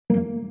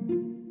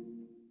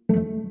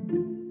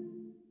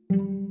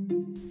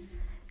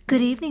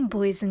Good evening,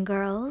 boys and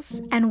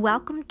girls, and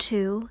welcome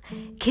to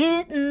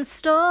Kitten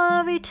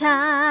Story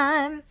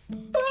Time.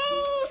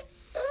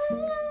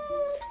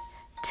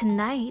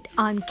 Tonight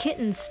on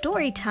Kitten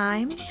Story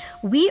Time,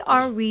 we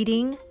are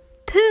reading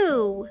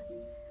Pooh,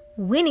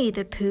 Winnie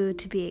the Pooh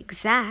to be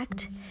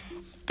exact.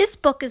 This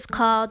book is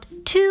called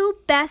Two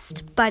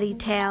Best Buddy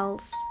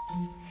Tales.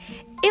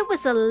 It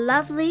was a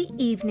lovely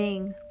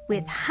evening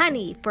with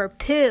honey for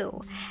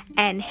Pooh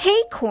and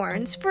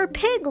acorns for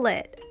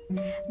Piglet.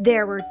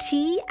 There were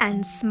tea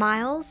and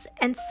smiles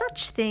and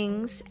such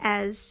things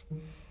as,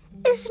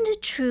 "Isn't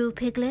it true,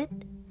 Piglet?"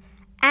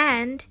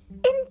 and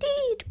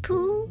 "Indeed,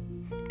 Pooh."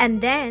 And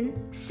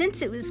then,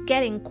 since it was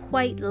getting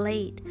quite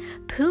late,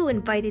 Pooh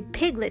invited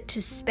Piglet to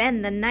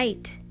spend the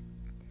night.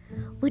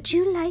 "Would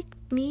you like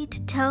me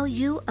to tell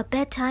you a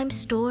bedtime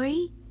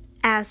story?"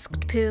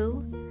 asked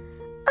Pooh.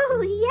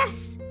 "Oh,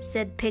 yes,"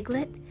 said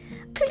Piglet.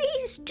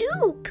 "Please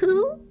do,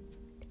 Pooh."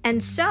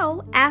 And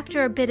so,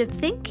 after a bit of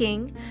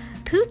thinking,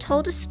 Pooh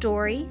told a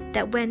story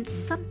that went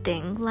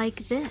something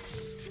like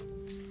this.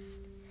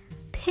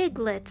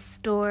 Piglet's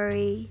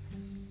Story.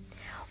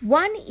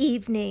 One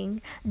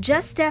evening,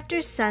 just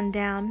after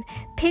sundown,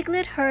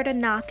 Piglet heard a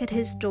knock at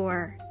his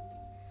door.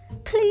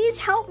 "Please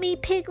help me,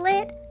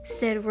 Piglet,"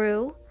 said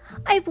Roo.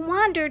 "I've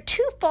wandered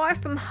too far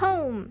from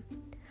home."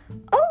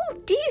 "Oh,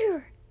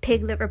 dear,"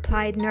 Piglet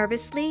replied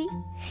nervously.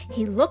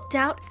 He looked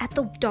out at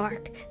the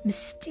dark,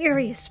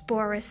 mysterious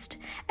forest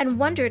and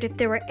wondered if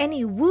there were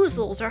any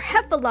woozles or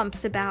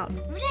heffalumps about.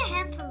 What are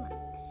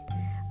heffalumps?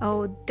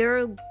 Oh,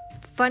 they're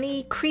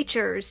funny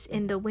creatures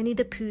in the Winnie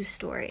the Pooh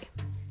story.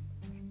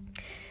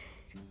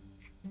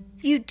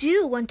 "You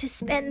do want to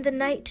spend the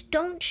night,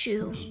 don't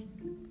you?"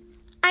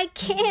 "I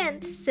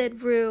can't,"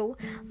 said Roo.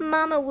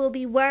 "Mama will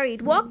be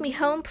worried. Walk me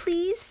home,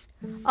 please."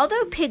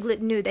 Although Piglet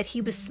knew that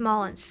he was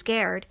small and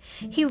scared,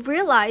 he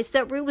realized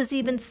that Roo was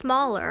even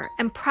smaller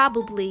and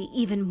probably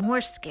even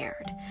more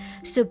scared.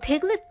 So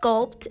Piglet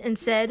gulped and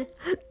said,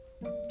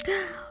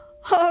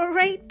 "All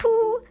right,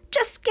 Pooh,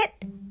 just get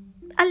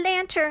a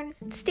lantern.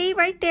 Stay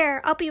right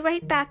there. I'll be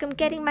right back. I'm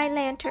getting my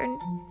lantern."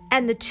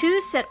 And the two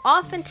set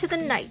off into the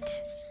night.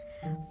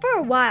 For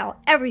a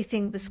while,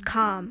 everything was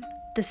calm.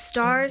 The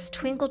stars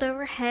twinkled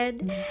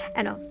overhead,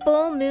 and a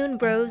full moon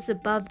rose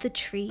above the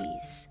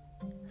trees.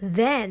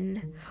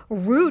 Then,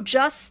 Roo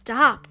just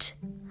stopped.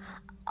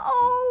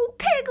 "Oh,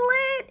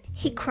 Piglet!"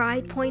 he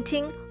cried,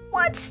 pointing.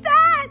 "What's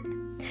that?"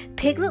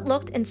 Piglet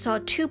looked and saw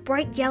two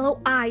bright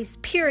yellow eyes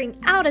peering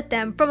out at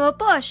them from a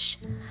bush.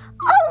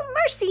 "Oh,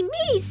 mercy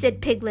me!"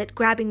 said Piglet,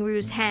 grabbing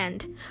Roo's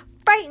hand.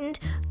 Frightened,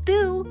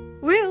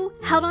 Roo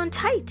held on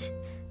tight.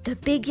 The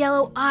big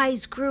yellow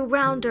eyes grew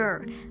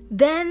rounder.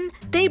 Then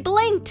they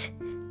blinked.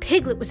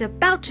 Piglet was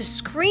about to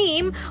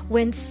scream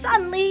when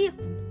suddenly,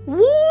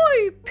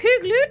 "Why,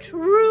 Piglet,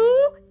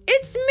 Roo,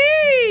 it's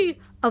me!"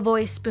 a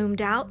voice boomed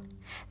out.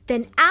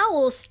 Then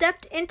Owl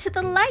stepped into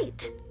the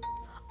light.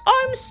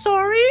 "I'm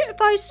sorry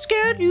if I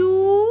scared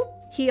you,"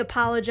 he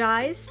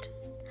apologized.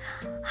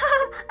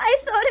 "I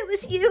thought it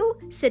was you,"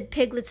 said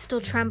Piglet, still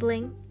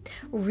trembling.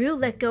 Roo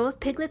let go of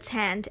Piglet's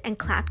hand and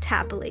clapped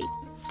happily.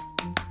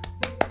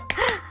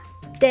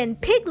 Then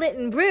Piglet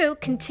and Roo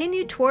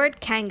continued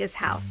toward Kanga's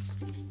house.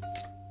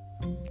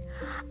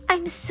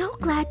 "I'm so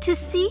glad to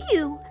see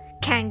you,"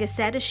 Kanga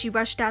said as she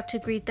rushed out to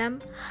greet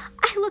them.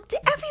 "I looked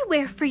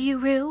everywhere for you,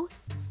 Roo."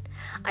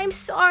 "I'm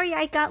sorry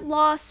I got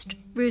lost,"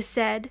 Roo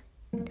said.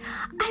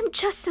 "I'm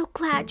just so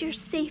glad you're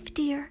safe,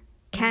 dear,"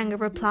 Kanga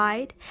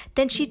replied.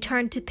 Then she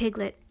turned to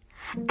Piglet.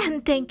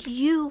 "And thank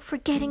you for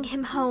getting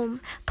him home.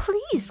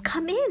 Please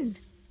come in."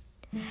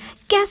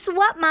 "Guess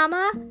what,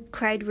 Mama?"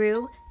 cried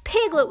Roo.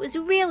 "Piglet was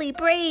really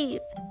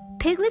brave."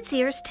 Piglet's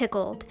ears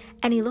tickled,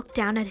 and he looked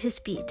down at his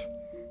feet.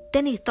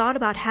 Then he thought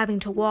about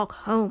having to walk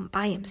home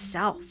by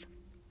himself.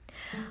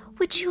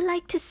 "Would you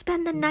like to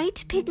spend the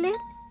night, Piglet?"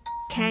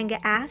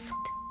 Kanga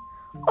asked.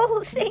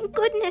 "Oh, thank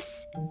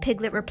goodness,"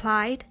 Piglet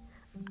replied.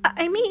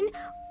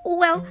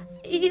 Well,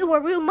 you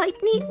or Roo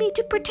might need me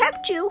to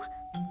protect you."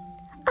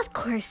 "Of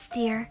course,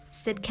 dear,"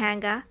 said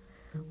Kanga.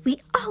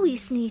 "We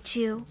always need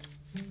you."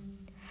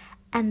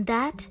 "And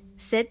that,"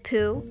 said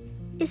Pooh,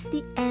 "is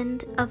the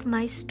end of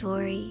my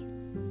story."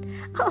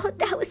 "Oh,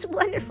 that was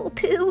wonderful,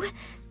 Pooh,"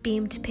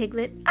 beamed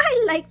Piglet.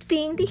 "I liked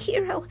being the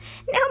hero.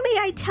 Now may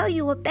I tell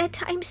you a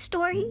bedtime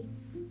story?"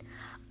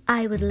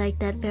 "I would like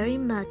that very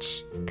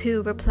much,"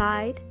 Pooh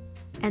replied.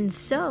 And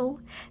so,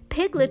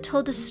 Piglet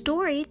told a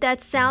story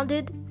that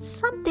sounded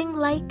something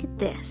like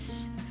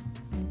this.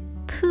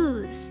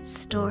 Pooh's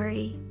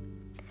Story.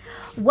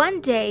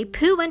 One day,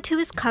 Pooh went to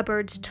his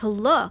cupboards to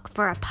look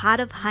for a pot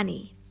of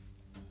honey.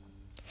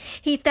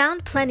 He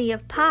found plenty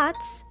of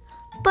pots,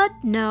 but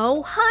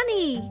no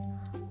honey.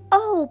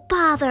 "Oh,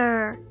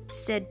 bother,"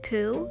 said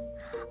Pooh.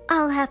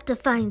 "I'll have to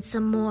find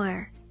some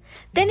more."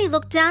 Then he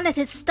looked down at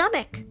his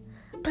stomach.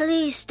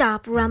 "Please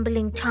stop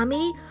rumbling,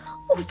 tummy.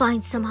 We'll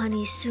find some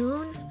honey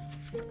soon."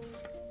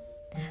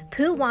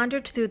 Pooh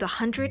wandered through the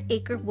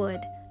 100-acre wood,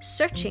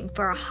 searching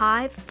for a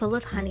hive full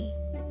of honey.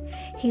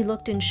 He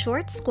looked in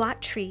short,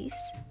 squat trees.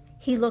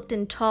 He looked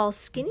in tall,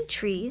 skinny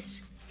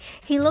trees.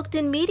 He looked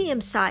in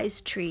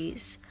medium-sized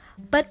trees,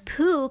 but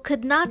Pooh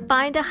could not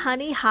find a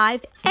honey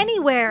hive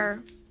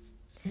anywhere.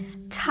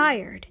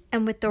 Tired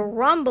and with the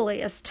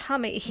rumbliest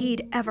tummy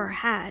he'd ever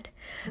had,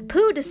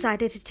 Pooh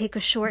decided to take a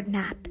short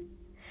nap.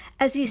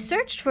 As he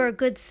searched for a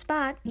good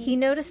spot, he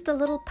noticed a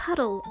little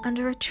puddle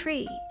under a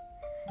tree.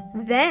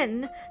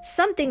 Then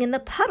something in the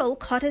puddle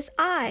caught his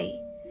eye.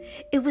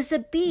 It was a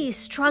bee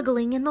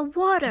struggling in the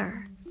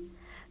water.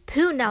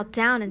 Pooh knelt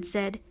down and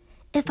said,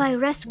 "If I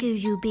rescue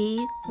you,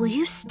 bee, will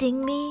you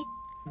sting me?"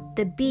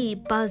 The bee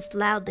buzzed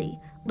loudly.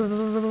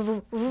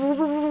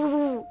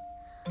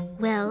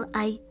 "Well,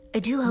 I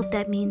do hope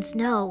that means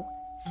no,"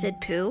 said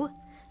Pooh.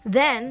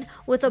 Then,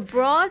 with a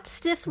broad,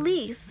 stiff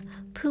leaf,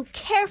 Pooh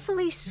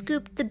carefully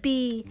scooped the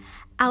bee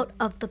out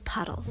of the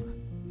puddle.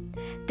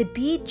 The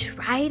bee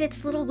dried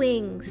its little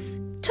wings,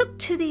 took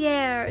to the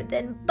air,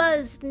 then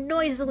buzzed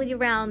noisily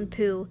around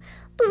Pooh.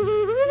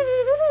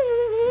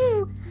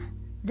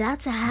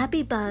 "That's a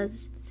happy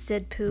buzz,"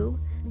 said Pooh.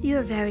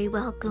 "You're very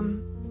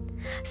welcome."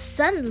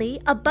 Suddenly,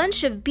 a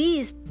bunch of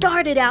bees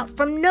darted out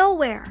from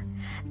nowhere.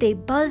 They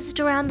buzzed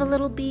around the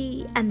little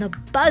bee, and the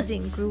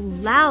buzzing grew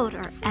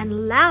louder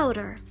and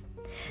louder.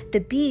 The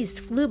bees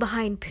flew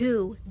behind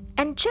Pooh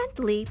and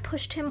gently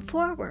pushed him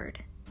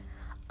forward.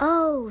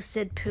 "Oh,"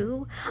 said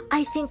Pooh,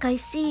 "I think I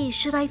see.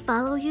 Should I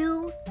follow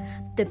you?"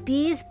 The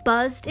bees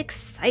buzzed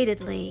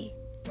excitedly.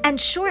 And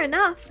sure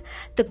enough,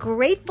 the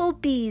grateful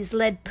bees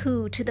led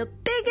Pooh to the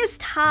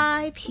biggest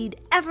hive he'd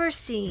ever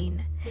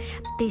seen.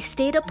 They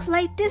stayed a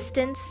polite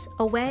distance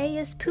away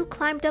as Pooh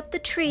climbed up the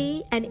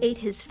tree and ate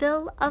his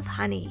fill of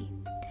honey.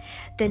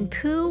 Then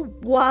Pooh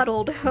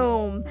waddled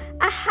home,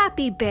 a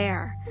happy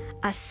bear,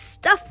 a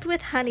stuffed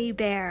with honey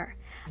bear,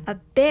 a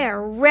bear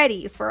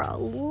ready for a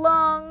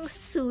long,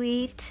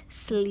 sweet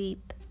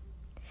sleep.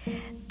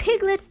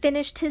 Piglet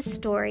finished his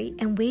story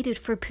and waited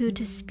for Pooh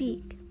to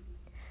speak.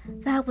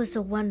 "That was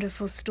a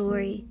wonderful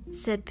story,"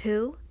 said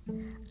Pooh.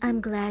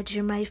 "I'm glad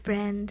you're my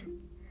friend."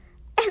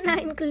 "And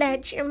I'm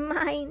glad you're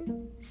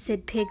mine,"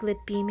 said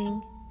Piglet,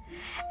 beaming.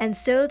 And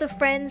so the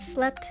friends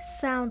slept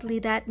soundly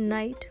that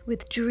night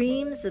with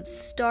dreams of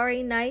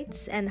starry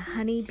nights and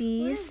honey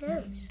bees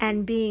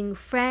and being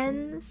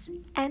friends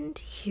and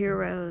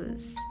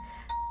heroes.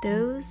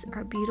 Those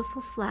are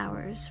beautiful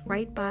flowers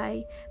right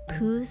by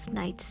Pooh's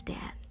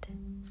nightstand.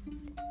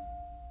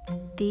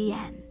 The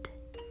end.